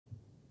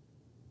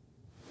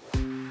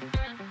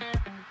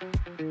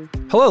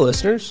Hello,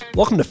 listeners.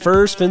 Welcome to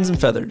Furs, Fins, and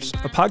Feathers,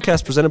 a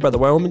podcast presented by the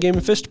Wyoming Game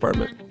and Fish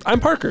Department. I'm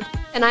Parker.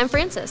 And I'm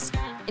Francis.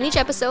 In each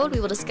episode, we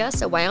will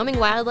discuss a Wyoming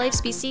wildlife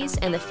species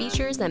and the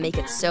features that make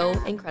it so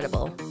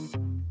incredible.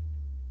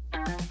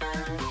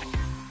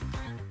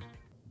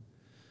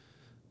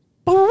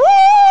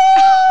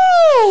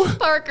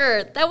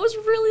 Parker, that was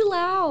really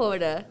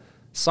loud.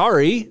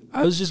 Sorry,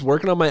 I was just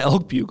working on my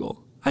elk bugle.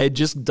 I had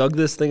just dug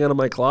this thing out of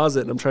my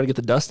closet, and I'm trying to get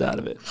the dust out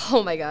of it.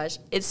 Oh my gosh.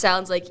 It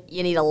sounds like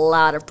you need a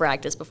lot of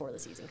practice before the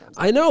season comes.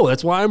 I know.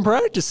 That's why I'm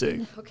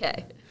practicing.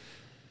 Okay.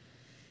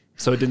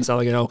 So it didn't sound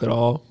like an elk at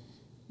all?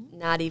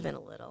 Not even a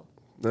little.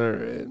 All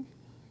right.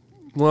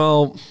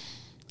 Well,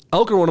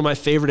 elk are one of my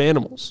favorite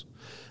animals.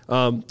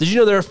 Did you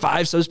know there are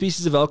 5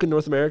 subspecies of elk in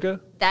North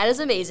America? That is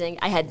amazing.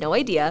 I had no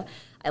idea.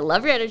 I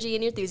love your energy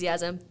and your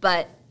enthusiasm,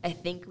 but I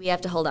think we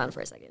have to hold on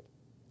for a second.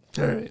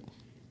 All right.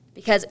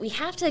 Because we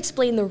have to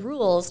explain the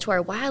rules to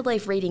our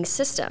wildlife rating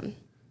system.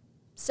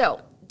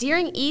 So,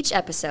 during each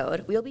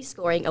episode, we'll be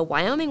scoring a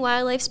Wyoming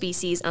wildlife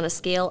species on a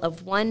scale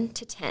of 1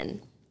 to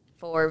 10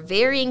 for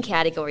varying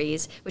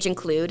categories, which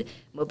include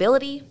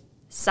mobility,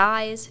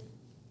 size,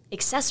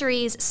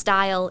 accessories,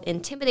 style,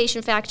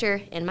 intimidation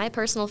factor, and my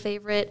personal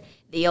favorite,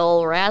 the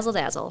old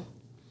razzle-dazzle.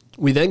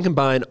 We then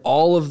combine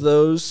all of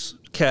those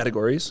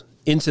categories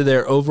into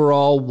their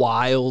overall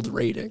wild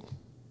rating.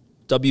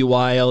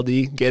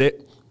 W-Y-L-D, get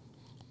it?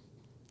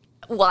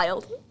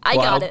 Wild. I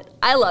got it.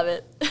 I love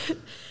it.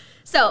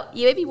 So,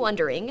 you may be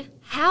wondering,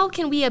 how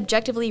can we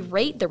objectively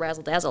rate the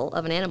razzle-dazzle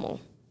of an animal?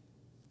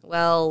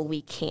 Well,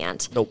 we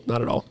can't. Nope,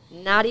 not at all.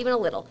 Not even a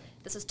little.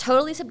 This is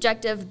totally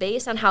subjective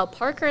based on how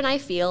Parker and I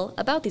feel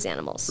about these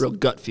animals. Real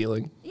gut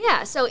feeling.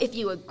 Yeah, so if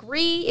you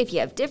agree, if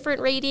you have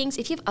different ratings,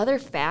 if you have other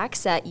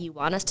facts that you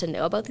want us to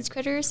know about these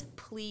critters,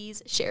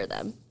 please share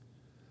them.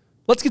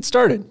 Let's get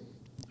started.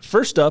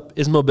 First up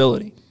is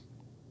mobility.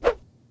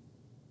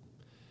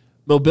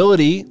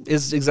 Mobility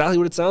is exactly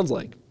what it sounds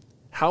like.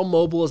 How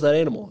mobile is that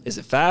animal? Is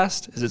it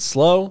fast? Is it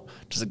slow?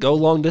 Does it go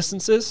long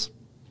distances?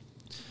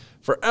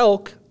 For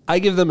elk, I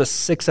give them a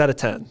 6 out of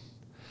 10.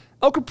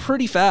 Elk are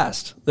pretty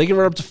fast. They can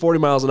run up to 40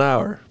 miles an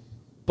hour.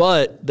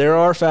 But there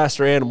are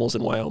faster animals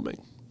in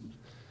Wyoming.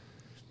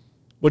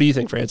 What do you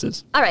think,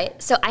 Francis? All right,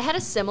 so I had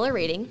a similar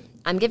rating.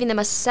 I'm giving them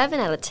a 7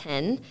 out of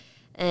 10.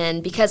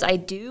 And because I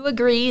do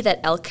agree that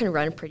elk can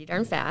run pretty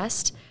darn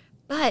fast,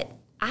 but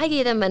I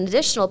gave them an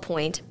additional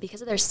point because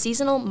of their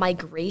seasonal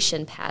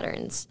migration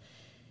patterns,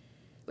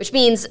 which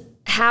means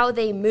how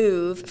they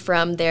move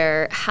from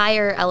their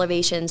higher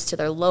elevations to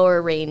their lower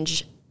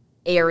range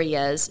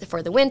areas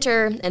for the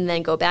winter and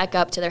then go back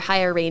up to their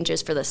higher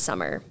ranges for the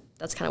summer.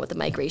 That's kind of what the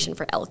migration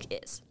for elk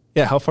is.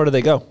 Yeah, how far do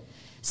they go?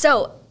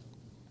 So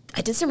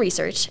I did some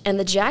research, and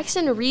the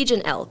Jackson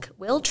Region elk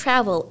will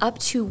travel up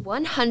to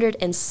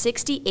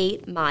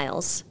 168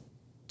 miles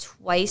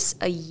twice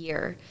a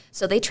year.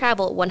 So they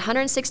travel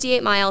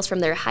 168 miles from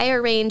their higher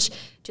range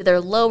to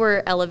their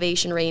lower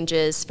elevation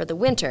ranges for the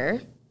winter.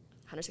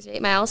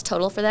 168 miles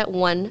total for that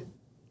one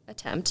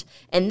attempt.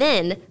 And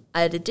then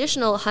an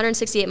additional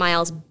 168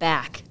 miles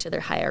back to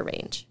their higher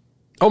range.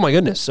 Oh my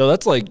goodness. So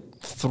that's like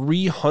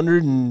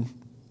 300 and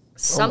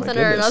something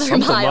or another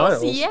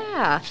miles.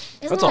 Yeah.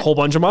 That's a whole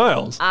bunch of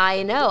miles.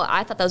 I know.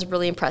 I thought that was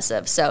really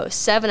impressive. So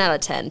 7 out of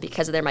 10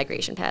 because of their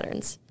migration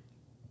patterns.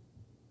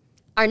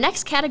 Our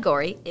next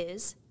category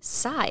is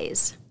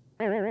size.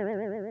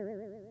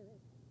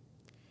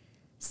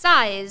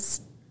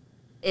 Size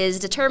is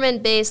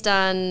determined based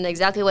on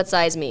exactly what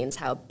size means.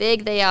 How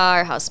big they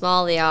are, how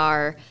small they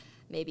are,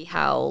 maybe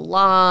how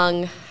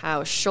long,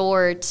 how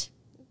short,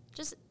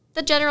 just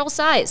the general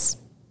size.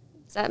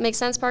 Does that make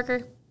sense,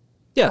 Parker?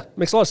 Yeah,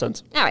 makes a lot of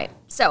sense. All right,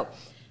 so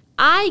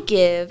I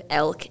give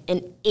elk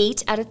an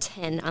 8 out of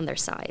 10 on their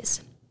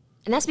size.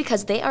 And that's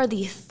because they are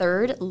the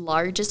 3rd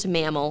largest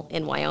mammal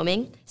in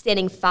Wyoming,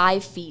 standing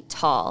 5 feet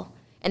tall.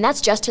 And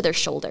that's just to their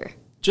shoulder.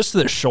 Just to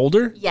their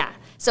shoulder? Yeah.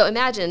 So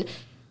imagine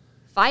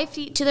 5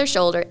 feet to their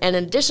shoulder and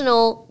an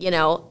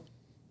additional,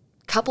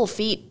 couple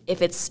feet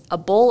if it's a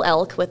bull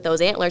elk with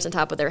those antlers on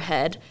top of their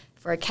head.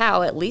 For a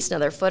cow, at least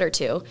another foot or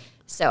 2.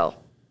 So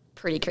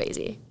pretty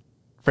crazy.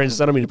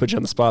 Francis, I don't mean to put you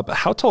on the spot, but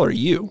how tall are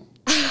you?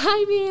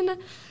 I mean,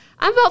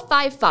 I'm about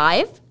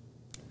 5'5".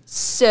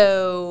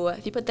 So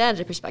if you put that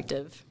into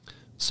perspective.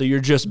 So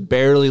you're just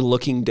barely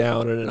looking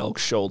down at an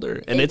elk's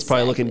shoulder, and It's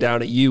probably looking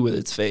down at you with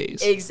its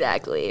face.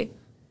 Exactly.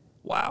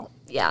 Wow.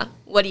 Yeah.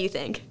 What do you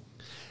think?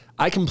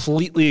 I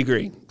completely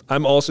agree.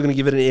 I'm also going to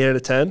give it an 8 out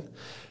of 10.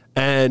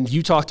 And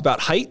you talked about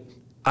height.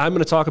 I'm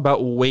going to talk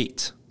about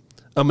weight.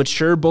 A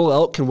mature bull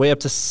elk can weigh up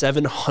to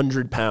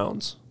 700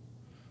 pounds.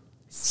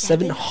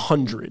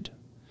 700,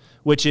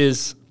 which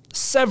is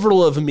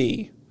several of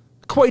me,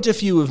 quite a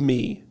few of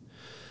me.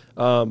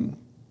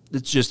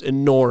 It's just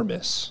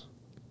enormous.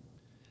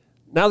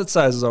 Now that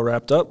size is all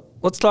wrapped up,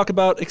 let's talk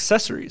about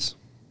accessories.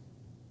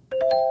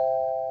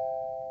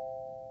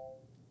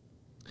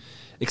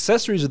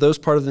 Accessories are those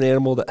parts of an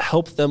animal that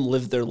help them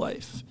live their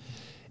life.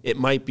 It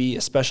might be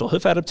a special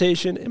hoof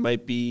adaptation. It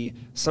might be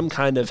some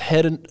kind of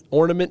head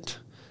ornament.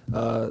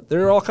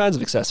 There are all kinds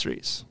of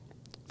accessories.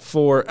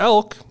 For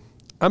elk,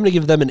 I'm going to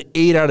give them an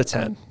 8 out of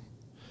 10.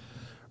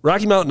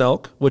 Rocky Mountain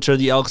elk, which are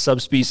the elk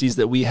subspecies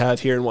that we have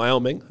here in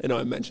Wyoming. I know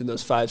I mentioned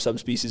those 5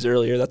 subspecies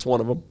earlier. That's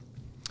one of them.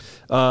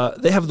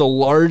 They have the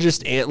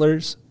largest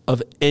antlers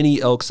of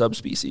any elk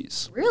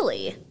subspecies.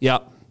 Really? Yeah.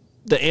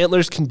 The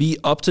antlers can be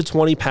up to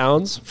 20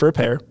 pounds for a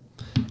pair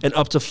and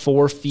up to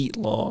 4 feet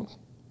long.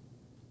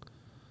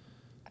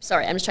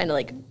 Sorry, I'm just trying to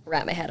like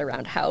wrap my head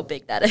around how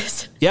big that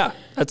is. Yeah,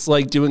 that's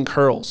like doing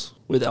curls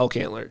with elk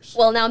antlers.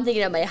 Well, now I'm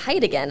thinking of my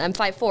height again. I'm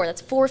 5'4".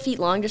 That's 4 feet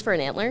long just for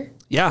an antler?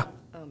 Yeah.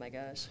 Oh my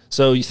gosh.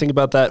 So you think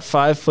about that,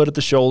 5 foot at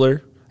the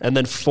shoulder and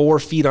then 4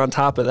 feet on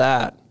top of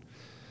that.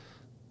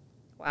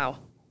 Wow.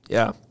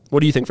 Yeah. What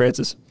do you think,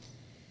 Francis?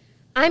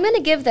 I'm going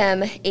to give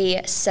them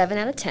a 7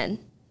 out of 10.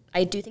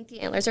 I do think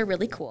the antlers are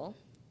really cool,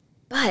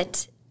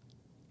 but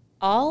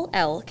all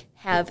elk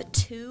have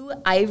 2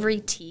 ivory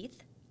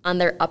teeth on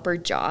their upper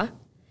jaw,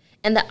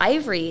 and the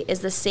ivory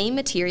is the same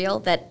material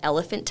that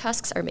elephant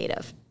tusks are made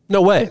of.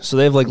 No way. So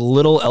they have like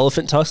little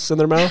elephant tusks in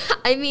their mouth?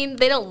 I mean,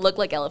 they don't look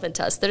like elephant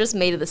tusks. They're just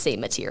made of the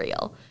same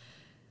material.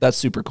 That's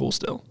super cool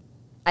still.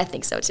 I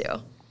think so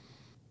too.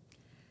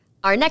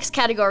 Our next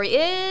category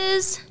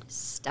is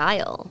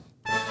style.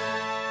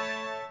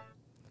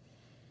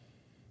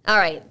 All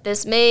right,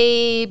 this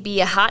may be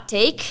a hot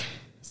take.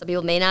 Some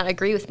people may not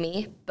agree with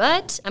me,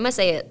 but I'm going to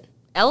say it.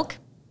 Elk,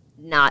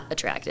 not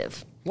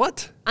attractive.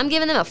 What? I'm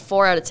giving them a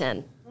 4 out of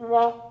 10.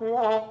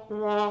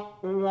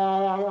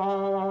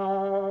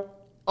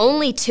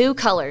 Only 2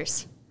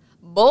 colors.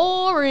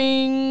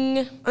 Boring.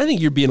 I think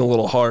you're being a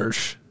little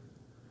harsh.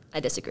 I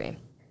disagree.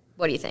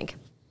 What do you think?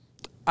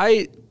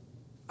 I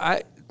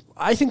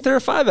think they're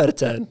a 5 out of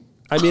 10.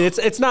 I mean,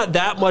 it's not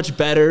that much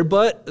better,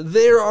 but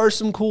there are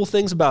some cool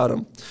things about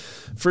them.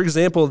 For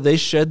example, they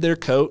shed their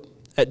coat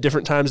at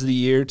different times of the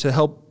year to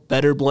help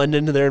better blend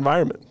into their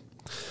environment.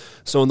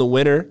 So in the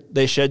winter,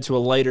 they shed to a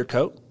lighter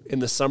coat. In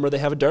the summer, they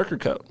have a darker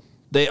coat.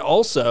 They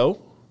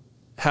also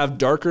have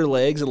darker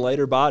legs and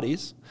lighter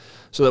bodies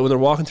so that when they're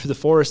walking through the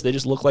forest, they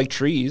just look like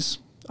trees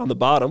on the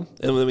bottom.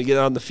 And when we get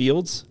on the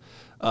fields,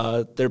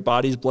 their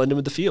bodies blend in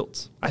with the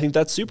fields. I think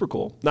that's super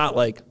cool. Not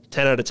like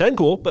 10 out of 10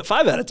 cool, but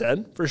 5 out of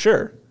 10 for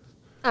sure.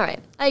 All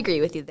right. I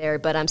agree with you there,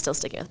 but I'm still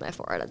sticking with my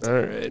 4 out of 10.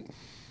 All right.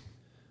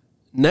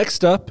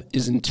 Next up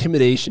is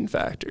intimidation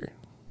factor.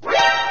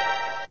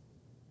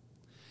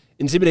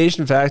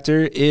 Intimidation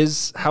factor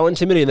is how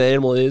intimidating the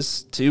animal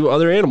is to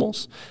other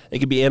animals. It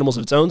could be animals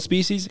of its own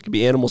species. It could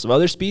be animals of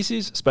other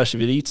species,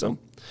 especially if it eats them.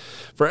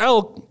 For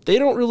elk, they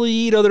don't really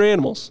eat other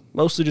animals,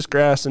 mostly just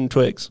grass and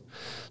twigs.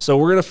 So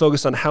we're going to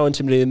focus on how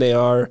intimidating they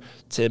are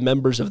to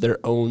members of their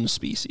own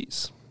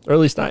species. Or at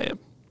least I am.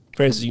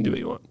 Francis, you can do what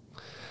you want.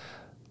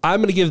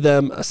 I'm going to give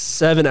them a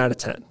 7 out of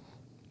 10.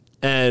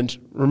 And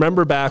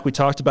remember back, we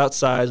talked about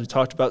size, we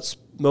talked about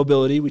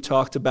mobility, we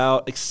talked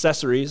about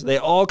accessories. They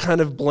all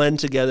kind of blend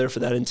together for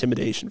that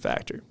intimidation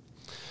factor.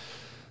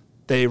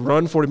 They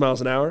run 40 miles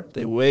an hour,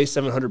 they weigh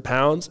 700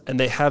 pounds, and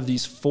they have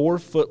these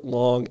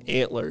 4-foot-long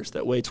antlers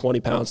that weigh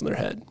 20 pounds on their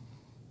head.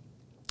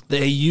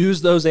 They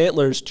use those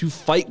antlers to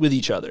fight with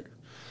each other.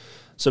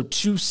 So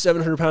 2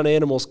 700-pound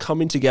animals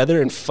coming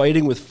together and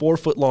fighting with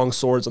 4-foot-long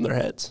swords on their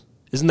heads.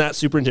 Isn't that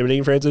super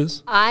intimidating,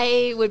 Francis?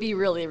 I would be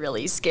really,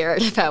 really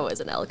scared if I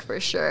was an elk for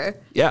sure.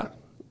 Yeah.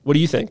 What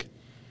do you think?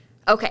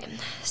 Okay,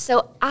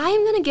 so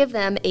I'm going to give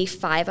them a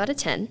 5 out of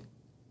 10.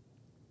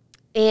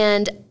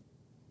 And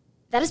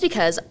that is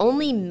because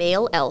only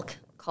male elk,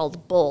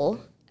 called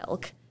bull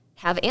elk,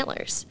 have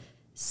antlers.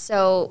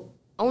 So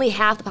only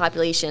half the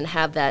population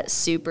have that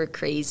super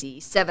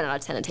crazy 7 out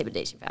of 10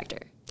 intimidation factor.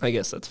 I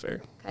guess that's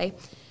fair. Okay.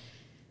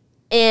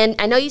 And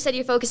I know you said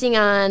you're focusing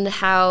on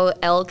how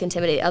elk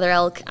intimidate other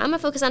elk. I'm going to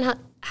focus on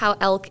how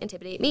elk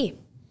intimidate me.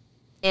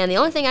 And the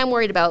only thing I'm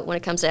worried about when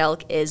it comes to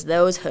elk is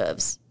those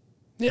hooves.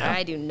 Yeah.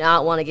 I do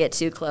not want to get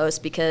too close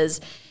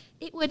because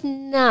it would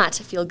not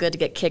feel good to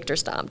get kicked or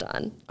stomped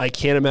on. I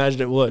can't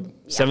imagine it would.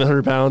 Yeah.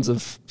 700 pounds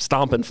of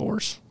stomping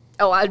force.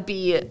 Oh, I'd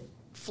be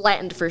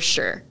flattened for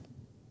sure.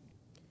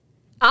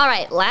 All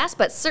right, last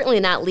but certainly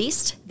not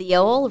least, the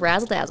old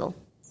razzle-dazzle.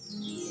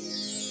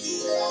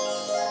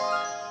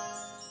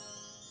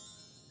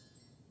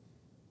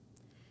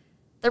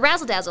 The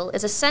razzle-dazzle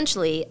is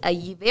essentially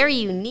a very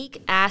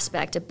unique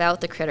aspect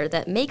about the critter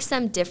that makes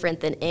them different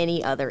than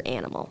any other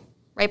animal.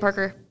 Right,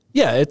 Parker?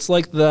 Yeah, it's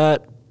like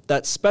that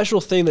special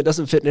thing that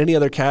doesn't fit in any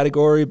other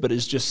category, but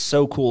is just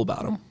so cool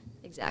about them.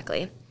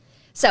 Exactly.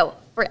 So,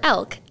 for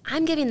elk,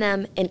 I'm giving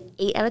them an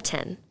 8 out of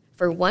 10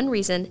 for one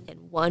reason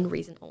and one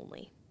reason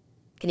only.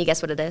 Can you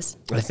guess what it is?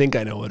 I think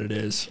I know what it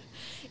is.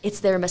 It's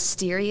their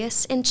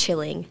mysterious and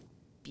chilling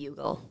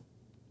bugle.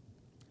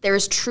 There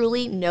is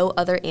truly no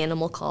other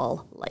animal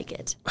call like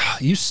it.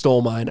 You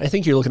stole mine. I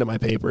think you're looking at my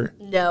paper.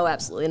 No,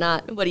 absolutely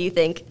not. What do you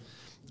think?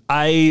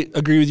 I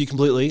agree with you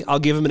completely. I'll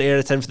give him an 8 out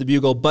of 10 for the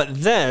bugle, but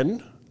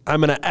then I'm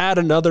going to add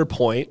another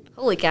point.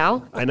 Holy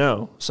cow. I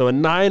know. So a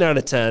 9 out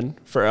of 10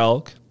 for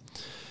elk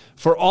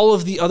for all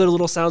of the other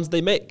little sounds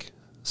they make.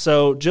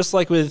 So just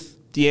like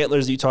with the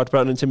antlers that you talked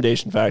about in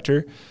intimidation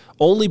factor,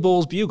 only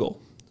bulls bugle.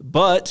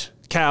 But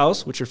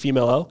cows, which are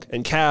female elk,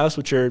 and calves,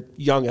 which are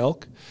young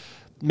elk,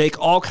 make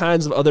all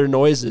kinds of other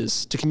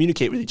noises to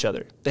communicate with each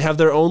other. They have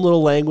their own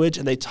little language,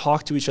 and they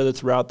talk to each other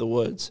throughout the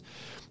woods.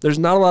 There's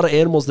not a lot of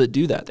animals that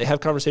do that. They have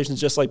conversations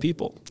just like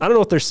people. I don't know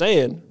what they're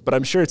saying, but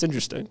I'm sure it's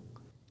interesting.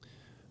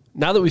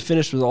 Now that we've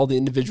finished with all the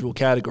individual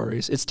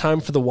categories, it's time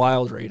for the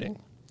wild rating.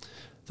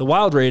 The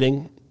wild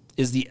rating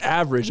is the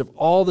average of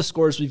all the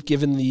scores we've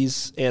given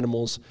these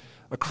animals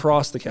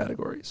across the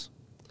categories.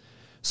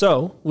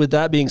 So, with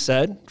that being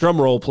said,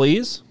 drum roll,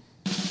 please.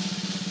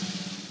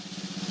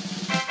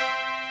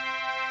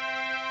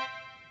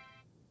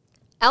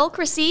 Elk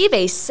receive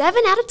a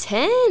 7 out of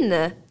 10.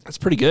 That's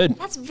pretty good.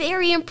 That's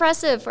very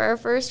impressive for our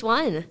first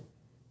one.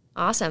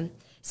 Awesome.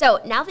 So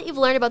now that you've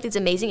learned about these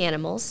amazing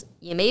animals,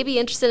 you may be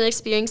interested in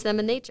experiencing them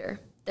in nature.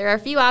 There are a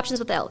few options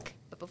with elk,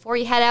 but before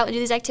you head out and do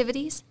these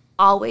activities,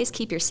 always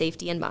keep your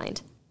safety in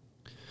mind.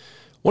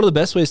 One of the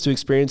best ways to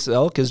experience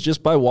elk is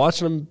just by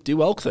watching them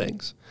do elk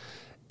things.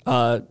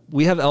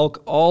 We have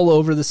elk all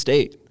over the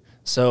state,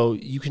 so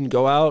you can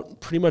go out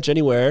pretty much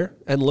anywhere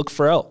and look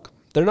for elk.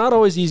 They're not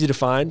always easy to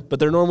find, but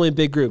they're normally in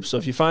big groups, so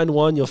if you find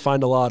one, you'll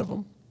find a lot of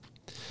them.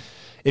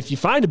 If you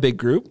find a big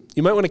group,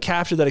 you might want to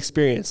capture that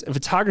experience, and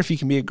photography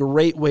can be a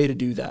great way to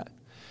do that.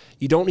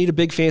 You don't need a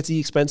big, fancy,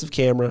 expensive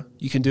camera.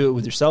 You can do it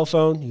with your cell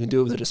phone. You can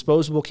do it with a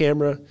disposable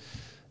camera.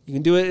 You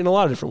can do it in a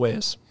lot of different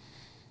ways.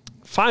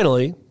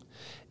 Finally,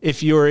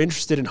 if you're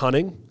interested in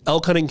hunting,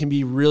 elk hunting can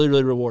be really,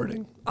 really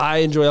rewarding. I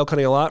enjoy elk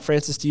hunting a lot.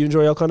 Francis, do you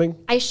enjoy elk hunting?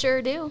 I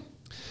sure do.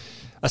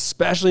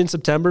 Especially in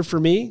September for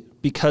me,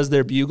 because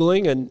they're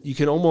bugling and you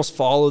can almost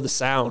follow the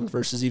sound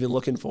versus even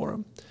looking for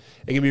them.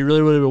 It can be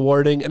really, really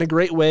rewarding and a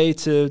great way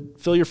to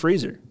fill your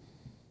freezer.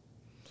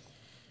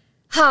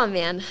 Oh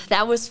man,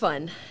 that was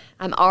fun.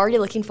 I'm already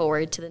looking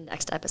forward to the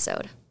next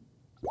episode.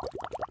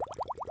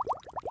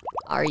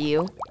 Are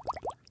you?